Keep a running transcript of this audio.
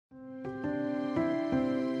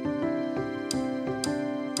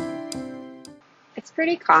It's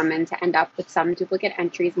pretty common to end up with some duplicate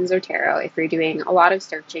entries in Zotero if you're doing a lot of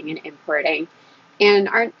searching and importing and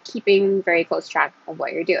aren't keeping very close track of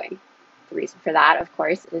what you're doing. The reason for that, of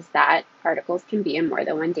course, is that articles can be in more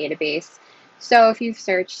than one database. So if you've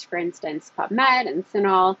searched, for instance, PubMed and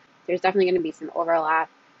CINAHL, there's definitely going to be some overlap,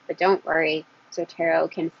 but don't worry,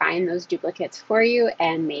 Zotero can find those duplicates for you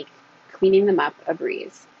and make cleaning them up a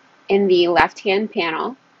breeze. In the left-hand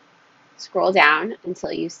panel, scroll down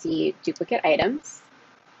until you see duplicate items.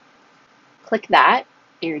 Click that,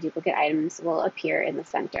 and your duplicate items will appear in the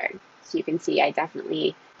center. So you can see I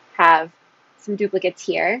definitely have some duplicates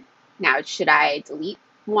here. Now, should I delete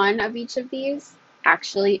one of each of these?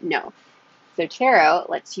 Actually, no. Zotero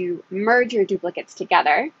lets you merge your duplicates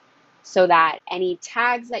together so that any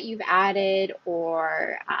tags that you've added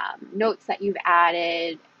or notes that you've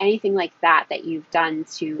added, anything like that that you've done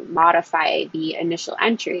to modify the initial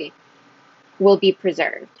entry will be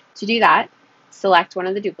preserved. To do that, select one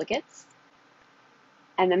of the duplicates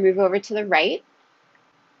and then move over to the right.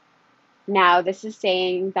 Now this is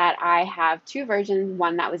saying that I have two versions,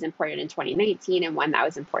 one that was imported in 2019 and one that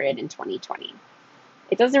was imported in 2020.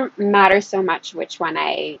 It doesn't matter so much which one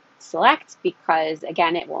I select because,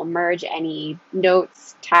 again, it will merge any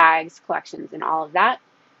notes, tags, collections, and all of that.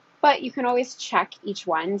 But you can always check each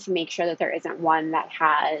one to make sure that there isn't one that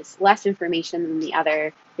has less information than the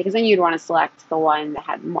other, because then you'd want to select the one that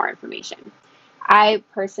had more information. I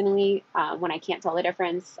personally, when I can't tell the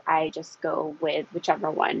difference, I just go with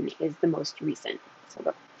whichever one is the most recent.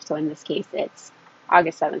 So in this case, it's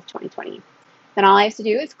August 7th, 2020. Then all I have to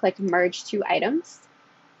do is click Merge Two Items.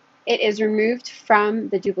 It is removed from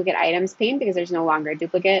the duplicate items pane because there's no longer a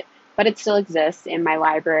duplicate, but it still exists in my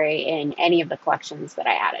library in any of the collections that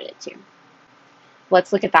I added it to.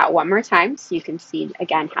 Let's look at that one more time so you can see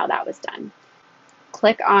again how that was done.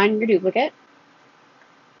 Click on your duplicate,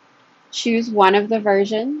 choose one of the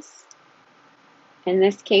versions. In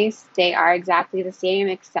this case, they are exactly the same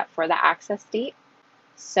except for the access date.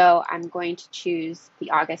 So I'm going to choose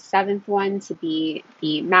the August 7th one to be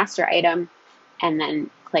the master item and then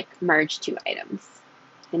click Merge Two Items.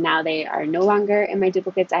 And now they are no longer in my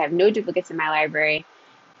duplicates. I have no duplicates in my library,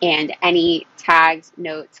 and any tags,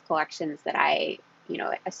 notes, collections that I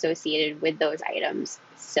associated with those items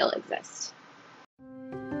still exist.